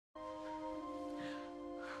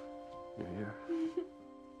You're here.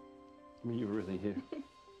 I mean, you're really here. I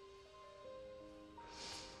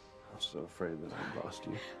was so afraid that I'd lost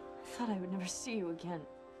you. I thought I would never see you again.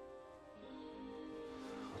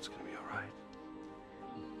 It's gonna be all right.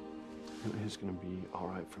 It is gonna be all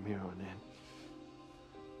right from here on in.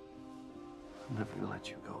 I'm never gonna let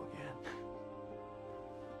you go again.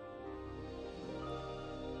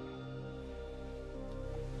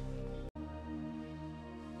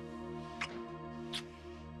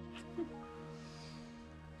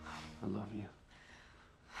 I love you.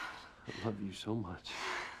 I love you so much.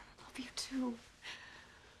 I love you too.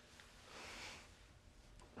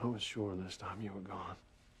 I was sure this time you were gone.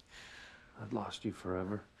 I'd lost you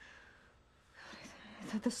forever. I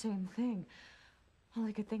thought the same thing. All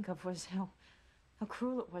I could think of was how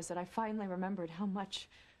cruel it was that I finally remembered how much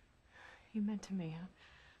you meant to me. I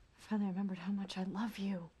finally remembered how much I love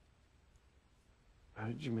you. How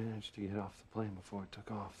did you manage to get off the plane before it took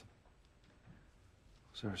off?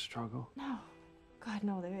 Was there a struggle? No. God,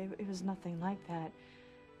 no. It was nothing like that.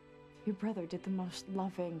 Your brother did the most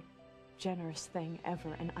loving, generous thing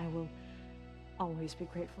ever, and I will always be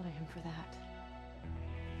grateful to him for that.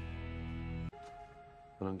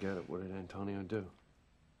 I don't get it. What did Antonio do?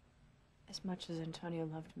 As much as Antonio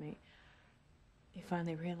loved me, he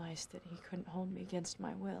finally realized that he couldn't hold me against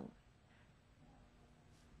my will.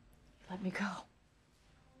 He let me go.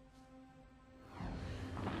 I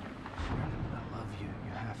love you.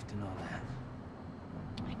 You have to know that.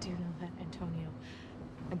 I do know that, Antonio.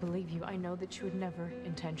 I believe you. I know that you would never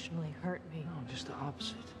intentionally hurt me. No, just the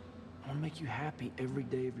opposite. I want to make you happy every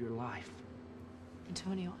day of your life.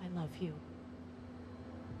 Antonio, I love you.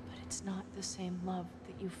 But it's not the same love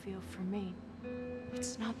that you feel for me.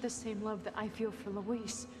 It's not the same love that I feel for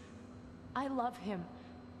Luis. I love him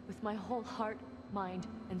with my whole heart, mind,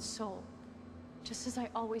 and soul. Just as I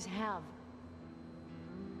always have.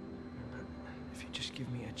 If you just give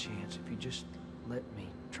me a chance, if you just let me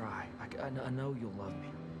try, I know you'll love me.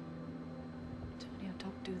 Antonio,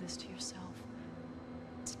 don't do this to yourself.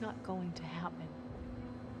 It's not going to happen.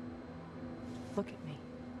 Look at me.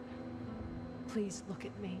 Please look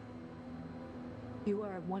at me. You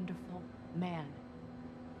are a wonderful man.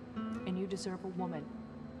 And you deserve a woman.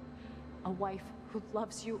 A wife who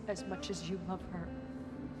loves you as much as you love her.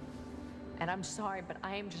 And I'm sorry, but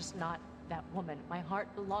I am just not that woman. My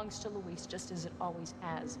heart belongs to Luis just as it always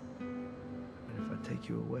has. And if I take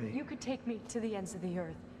you away... You could take me to the ends of the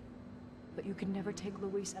earth, but you could never take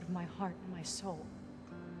Luis out of my heart and my soul.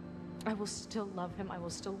 I will still love him. I will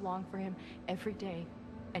still long for him every day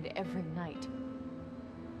and every night.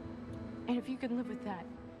 And if you can live with that,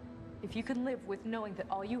 if you can live with knowing that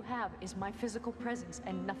all you have is my physical presence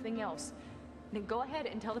and nothing else, then go ahead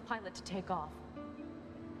and tell the pilot to take off.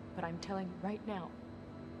 But I'm telling you right now,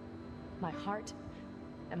 my heart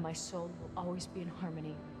and my soul will always be in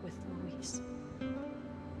harmony with Luis.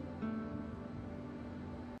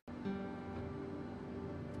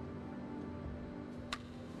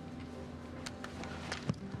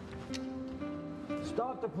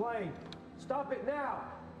 Stop the plane! Stop it now!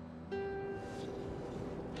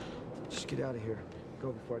 Just get out of here.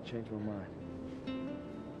 Go before I change my mind.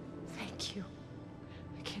 Thank you.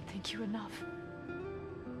 I can't thank you enough.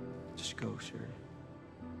 Just go, Sheridan.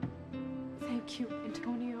 Thank you,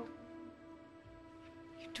 Antonio.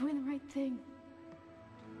 You're doing the right thing.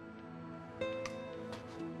 It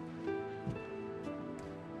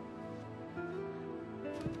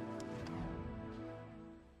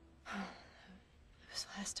was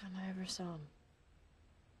the last time I ever saw him.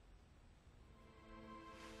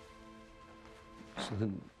 So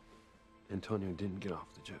then, Antonio didn't get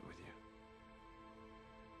off the jet with you?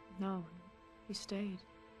 No, he stayed.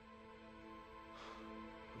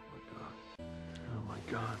 Oh my God. Oh my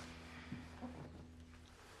God.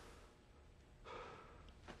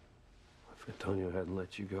 If Antonio hadn't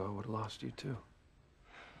let you go, I would have lost you too.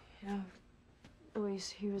 Yeah, Luis,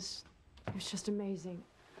 he was just amazing.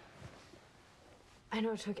 I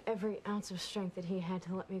know it took every ounce of strength that he had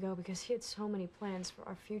to let me go because he had so many plans for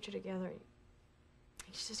our future together.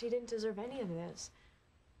 He didn't deserve any of this.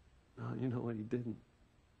 No, you know what? He didn't.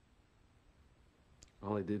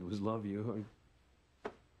 All he did was love you.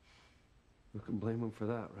 Who can blame him for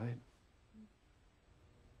that, right?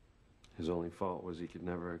 His only fault was he could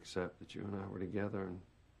never accept that you and I were together, and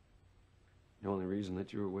the only reason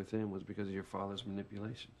that you were with him was because of your father's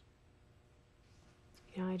manipulations.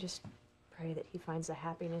 You know, I just pray that he finds the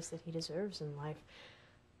happiness that he deserves in life.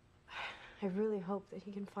 I really hope that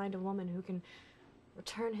he can find a woman who can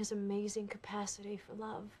return his amazing capacity for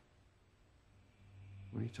love.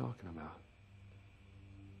 What are you talking about?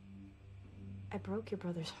 I broke your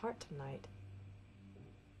brother's heart tonight.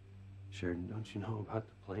 Sheridan, don't you know about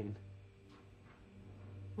the plane?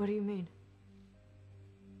 What do you mean?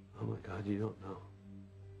 Oh my God, you don't know.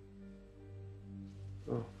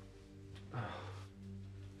 Oh.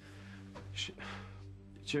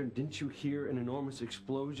 Sheridan, didn't you hear an enormous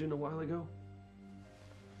explosion a while ago?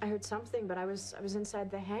 I heard something, but I was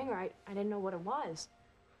inside the hangar. I didn't know what it was.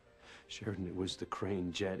 Sheridan, it was the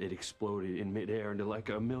crane jet. It exploded in midair into like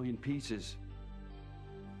 1,000,000 pieces.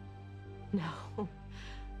 No.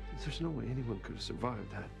 There's no way anyone could have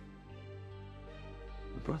survived that.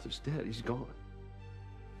 My brother's dead. He's gone.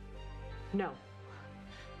 No.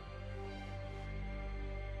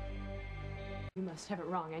 You must have it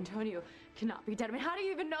wrong. Antonio cannot be dead. I mean, how do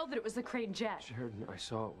you even know that it was the crane jet? Sheridan, I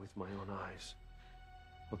saw it with my own eyes.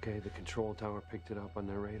 Okay, the control tower picked it up on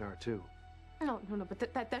their radar, too. No, but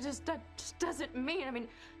that just doesn't mean. I mean,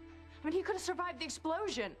 he could have survived the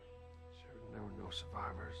explosion. Sheridan, there were no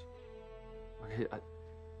survivors. Okay,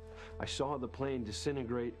 I saw the plane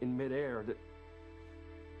disintegrate in midair.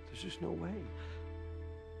 There's just no way.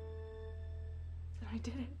 Then I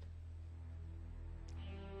did it.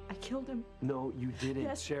 I killed him. No, you didn't,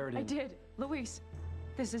 Yes, Sheridan. I did. Luis,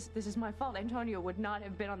 this is my fault. Antonio would not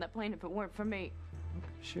have been on that plane if it weren't for me.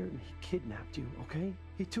 Sheridan, he kidnapped you, okay?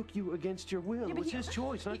 He took you against your will. Yeah, It was his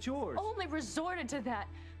choice, not yours. Only resorted to that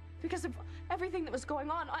because of everything that was going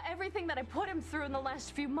on, everything that I put him through in the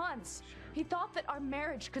last few months. He thought that our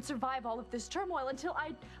marriage could survive all of this turmoil until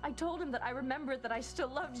I told him that I remembered that I still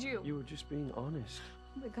loved you. You were just being honest.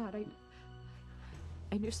 Oh my God,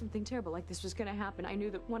 I knew something terrible like this was gonna happen. I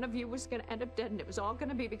knew that one of you was gonna end up dead and it was all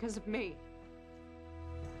gonna be because of me.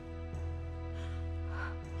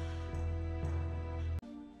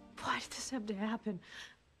 Why did this have to happen?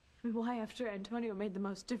 I mean, why, after Antonio made the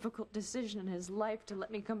most difficult decision in his life to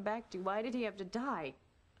let me come back to you, why did he have to die?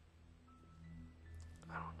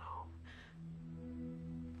 I don't know.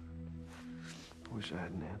 I wish I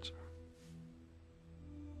had an answer.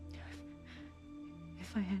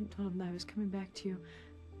 If I hadn't told him that I was coming back to you,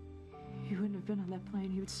 he wouldn't have been on that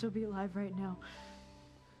plane. He would still be alive right now.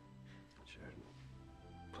 Sheridan,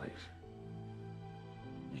 please.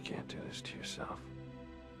 You can't do this to yourself.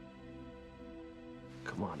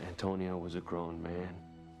 Come on, Antonio was a grown man.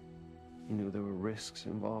 He knew there were risks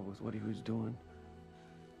involved with what he was doing.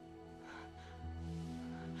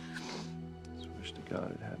 Just wish to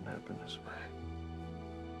God it hadn't happened this way.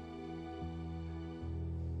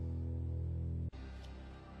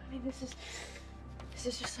 I mean, this is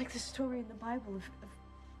just like the story in the Bible of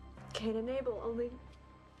Cain and Abel, only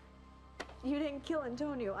you didn't kill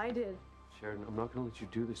Antonio, I did. Sheridan, I'm not going to let you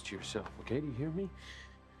do this to yourself, okay? Do you hear me?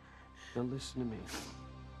 Now listen to me.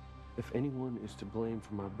 If anyone is to blame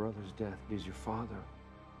for my brother's death, it is your father.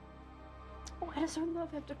 Why does our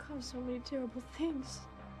love have to cause so many terrible things?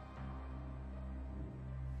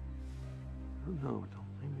 No,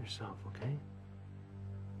 don't blame yourself, okay?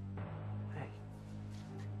 Hey,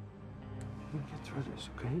 we can get through this,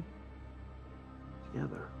 okay?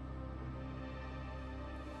 Together.